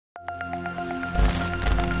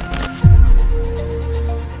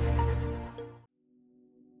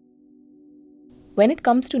When it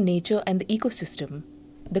comes to nature and the ecosystem,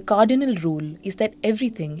 the cardinal rule is that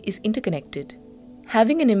everything is interconnected.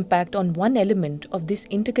 Having an impact on one element of this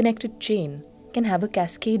interconnected chain can have a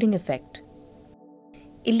cascading effect.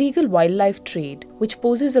 Illegal wildlife trade, which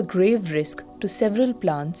poses a grave risk to several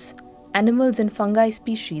plants, animals and fungi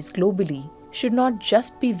species globally, should not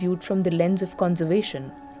just be viewed from the lens of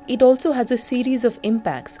conservation. It also has a series of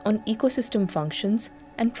impacts on ecosystem functions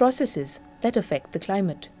and processes that affect the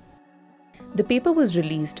climate. The paper was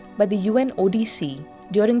released by the UNODC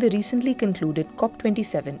during the recently concluded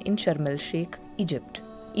COP27 in Sharm El-Sheikh, Egypt.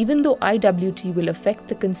 Even though IWT will affect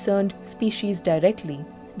the concerned species directly,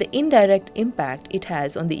 the indirect impact it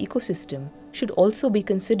has on the ecosystem should also be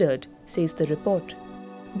considered, says the report.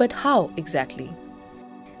 But how exactly?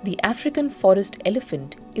 The African forest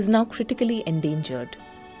elephant is now critically endangered.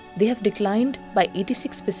 They have declined by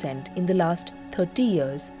 86% in the last 30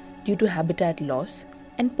 years due to habitat loss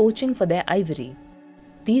and poaching for their ivory.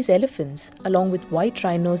 These elephants, along with white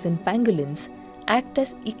rhinos and pangolins, act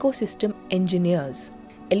as ecosystem engineers.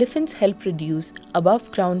 Elephants help reduce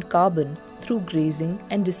above-ground carbon through grazing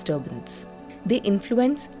and disturbance. They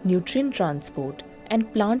influence nutrient transport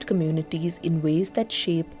and plant communities in ways that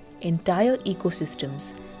shape entire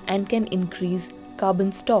ecosystems and can increase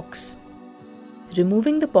carbon stocks.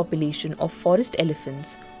 Removing the population of forest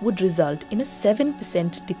elephants would result in a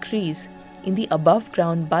 7% decrease in the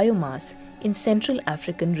above-ground biomass in Central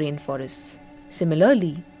African rainforests.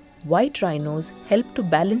 Similarly, white rhinos help to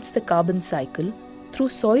balance the carbon cycle through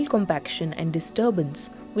soil compaction and disturbance,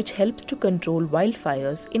 which helps to control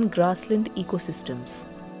wildfires in grassland ecosystems.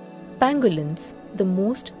 Pangolins, the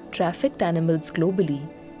most trafficked animals globally,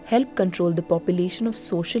 help control the population of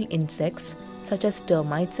social insects such as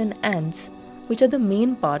termites and ants, which are the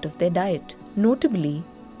main part of their diet. Notably,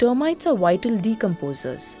 termites are vital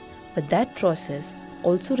decomposers, but that process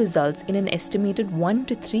also results in an estimated 1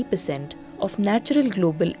 to 3% of natural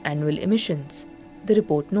global annual emissions, the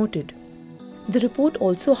report noted. The report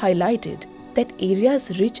also highlighted that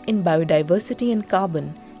areas rich in biodiversity and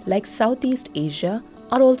carbon, like Southeast Asia,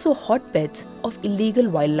 are also hotbeds of illegal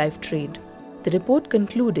wildlife trade. The report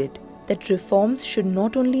concluded that reforms should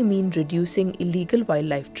not only mean reducing illegal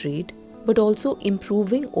wildlife trade, but also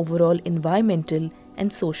improving overall environmental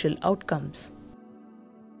and social outcomes.